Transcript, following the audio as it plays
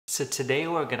So today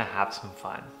we're gonna have some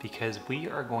fun because we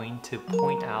are going to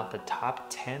point out the top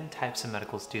 10 types of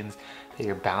medical students that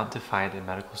you're bound to find in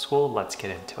medical school. Let's get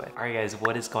into it. All right guys,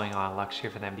 what is going on? Lux here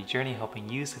for TheMDJourney, helping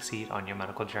you succeed on your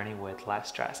medical journey with less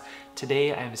stress.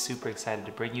 Today I am super excited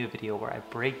to bring you a video where I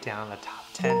break down the top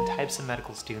 10 types of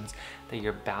medical students that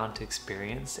you're bound to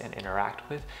experience and interact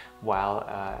with while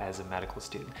as a medical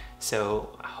student.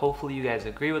 So hopefully you guys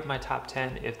agree with my top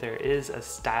 10. If there is a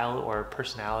style or a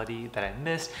personality that I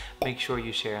missed, make sure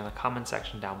you share in the comment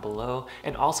section down below.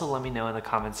 And also let me know in the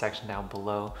comment section down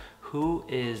below who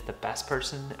is the best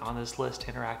person on this list to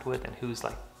interact with and who's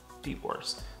like the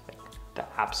worst, like the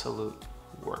absolute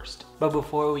worst. But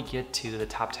before we get to the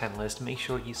top 10 list, make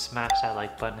sure you smash that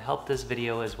like button, help this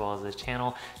video as well as the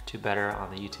channel do better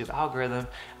on the YouTube algorithm,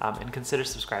 and consider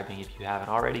subscribing if you haven't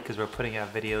already, because we're putting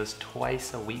out videos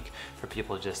twice a week for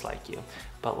people just like you.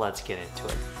 But let's get into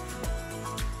it.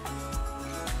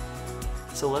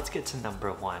 So let's get to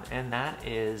number one, and that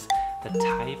is the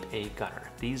type A gunner.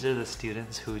 These are the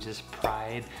students who just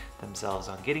pride themselves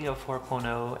on getting a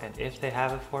 4.0, and if they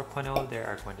have a 4.0, they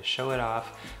are going to show it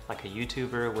off like a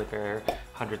YouTuber with their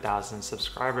 100,000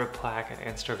 subscriber plaque,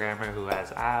 an Instagrammer who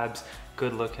has abs,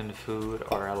 good looking food,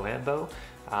 or a Lambo.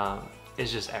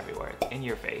 It's just everywhere, in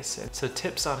your face. And so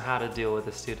tips on how to deal with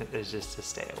a student is just to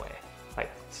stay away.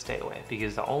 Like, stay away,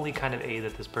 because the only kind of aid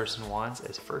that this person wants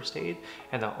is first aid,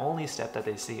 and the only step that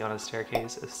they see on a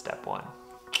staircase is step one.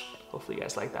 Hopefully you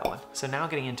guys like that one. So now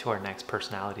getting into our next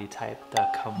personality type, the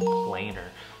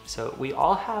complainer. So we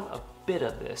all have a bit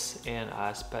of this in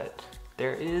us, but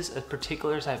there is a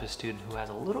particular type of student who has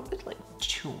a little bit like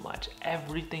too much.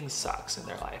 Everything sucks in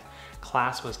their life.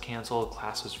 Class was canceled,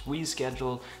 class was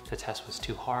rescheduled, the test was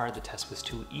too hard, the test was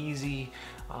too easy,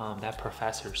 that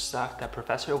professor sucked, that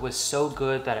professor was so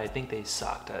good that I think they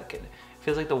sucked. It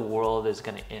feels like the world is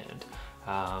gonna end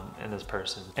in this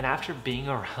person. And after being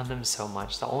around them so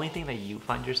much, the only thing that you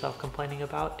find yourself complaining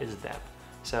about is them.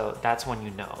 So that's when you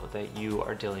know that you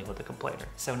are dealing with a complainer.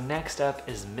 So next up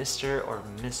is Mr. or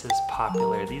Mrs.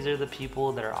 Popular. These are the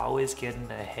people that are always getting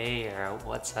a hey or a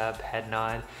what's up head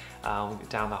nod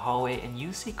down the hallway, and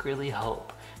you secretly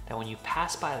hope that when you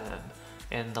pass by them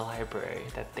in the library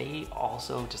that they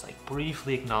also just like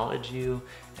briefly acknowledge you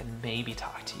and maybe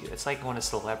talk to you. It's like when a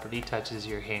celebrity touches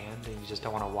your hand and you just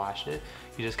don't want to wash it.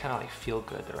 You just kind of like feel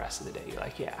good the rest of the day. You're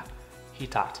like, yeah, he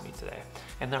talked to me today.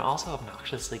 And they're also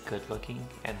obnoxiously good looking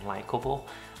and likable.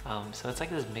 So it's like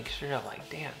this mixture of like,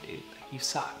 damn dude, like, you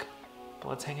suck, but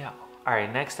let's hang out. All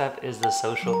right, next up is the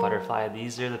social butterfly.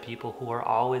 These are the people who are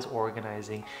always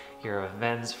organizing your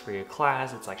events for your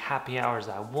class. It's like happy hours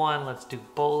at 1, let's do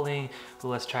bowling,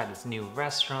 let's try this new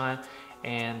restaurant.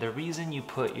 And the reason you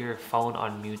put your phone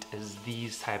on mute is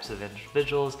these types of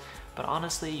individuals, but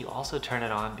honestly, you also turn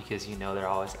it on because you know they're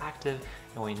always active,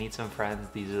 and when you need some friends,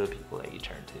 these are the people that you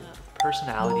turn to.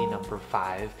 Personality number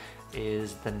 5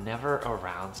 is the never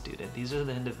around student. These are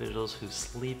the individuals who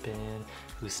sleep in,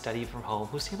 who study from home,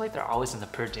 who seem like they're always in the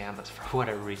pajamas for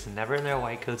whatever reason, never in their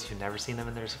white coats, you've never seen them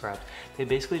in their scrubs. They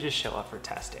basically just show up for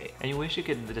test day. And you wish you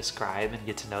could describe and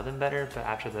get to know them better, but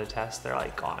after the test, they're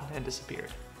like gone and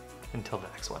disappeared until the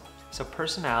next one. So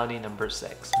personality number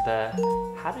 6,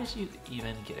 how did you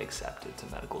even get accepted to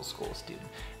medical school student?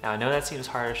 Now I know that seems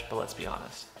harsh, but let's be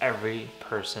honest. Every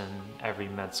person, every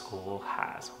med school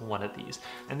has one of these.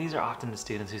 And these are often the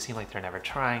students who seem like they're never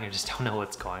trying or just don't know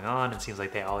what's going on. It seems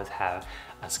like they always have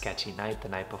a sketchy night the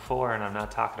night before, and I'm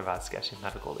not talking about sketchy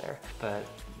medical there. But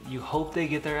you hope they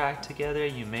get their act together.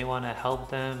 You may want to help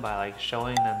them by like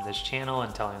showing them this channel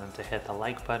and telling them to hit the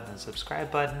like button and subscribe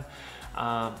button,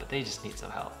 but they just need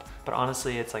some help. But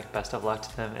honestly, it's like best of luck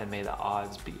to them, and may the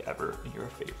odds be ever in your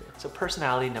favor. So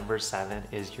personality number 7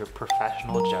 is your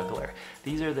professional juggler.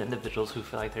 These are the individuals who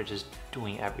feel like they're just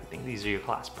doing everything. These are your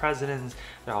class presidents.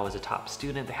 They're always a top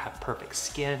student. They have perfect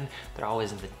skin. They're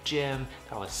always in the gym.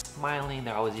 They're always smiling.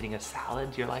 They're always eating a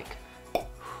salad. You're like,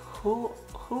 who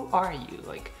are you?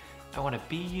 Like, I want to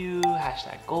be you,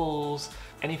 #goals.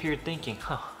 And if you're thinking,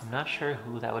 I'm not sure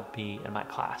who that would be in my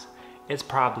class, it's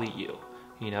probably you.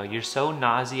 You know, you're so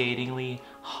nauseatingly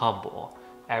humble.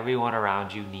 Everyone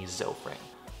around you needs Zofran,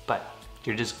 but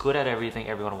you're just good at everything.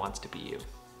 Everyone wants to be you.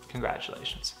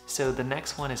 Congratulations. So the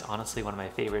next one is honestly one of my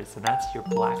favorites, and that's your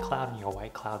black cloud and your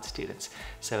white cloud students.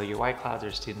 So your white clouds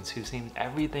are students who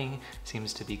everything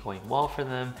seems to be going well for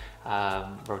them.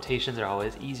 Rotations are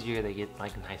always easier. They get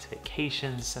like nice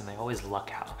vacations, and they always luck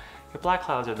out. Your black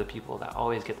clouds are the people that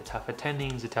always get the tough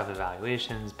attendings, the tough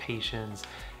evaluations, patience,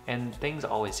 and things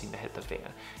always seem to hit the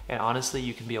fan. And honestly,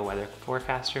 you can be a weather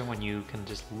forecaster when you can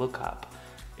just look up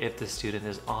if the student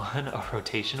is on a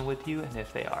rotation with you, and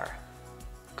if they are,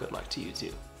 good luck to you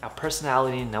too. Now,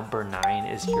 personality number 9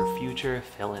 is your future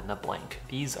fill in the blank.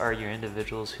 These are your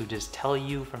individuals who just tell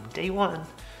you from day one,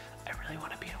 I really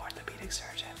want to be an orthopedic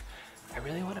surgeon. I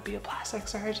really want to be a plastic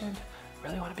surgeon. I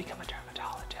really want to become a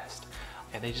dermatologist.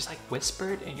 And they just like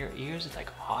whisper it in your ears. It's like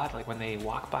odd. Like when they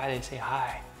walk by, they say,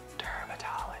 hi,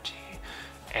 dermatology.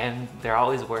 And they're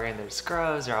always wearing their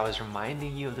scrubs. They're always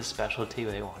reminding you of the specialty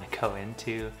they want to go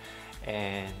into.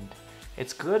 And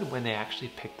it's good when they actually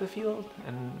pick the field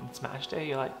and it's match day,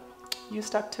 you're like, you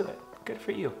stuck to it, good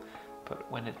for you. But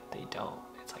when they don't,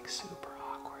 it's like super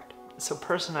awkward. So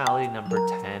personality number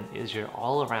 10 is your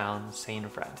all around sane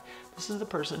friend. This is the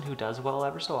person who does well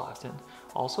ever so often,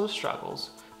 also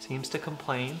struggles, seems to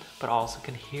complain, but also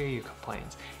can hear your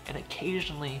complaints. And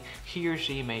occasionally he or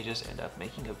she may just end up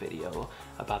making a video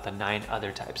about the 9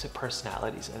 other types of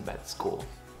personalities in med school.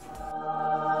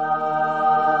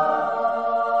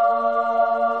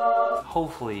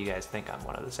 Hopefully you guys think I'm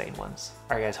one of the sane ones.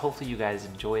 Alright guys, hopefully you guys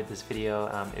enjoyed this video.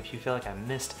 If you feel like I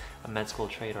missed a med school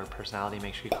trait or personality,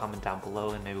 make sure you comment down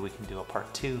below and maybe we can do a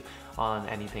part 2 on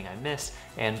anything I missed.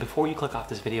 And before you click off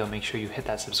this video, make sure you hit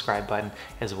that subscribe button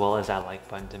as well as that like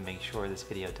button to make sure this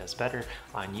video does better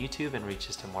on YouTube and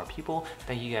reaches to more people.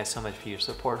 Thank you guys so much for your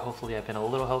support. Hopefully I've been a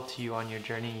little help to you on your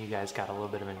journey. You guys got a little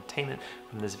bit of entertainment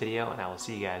from this video, and I will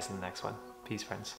see you guys in the next one. Peace, friends.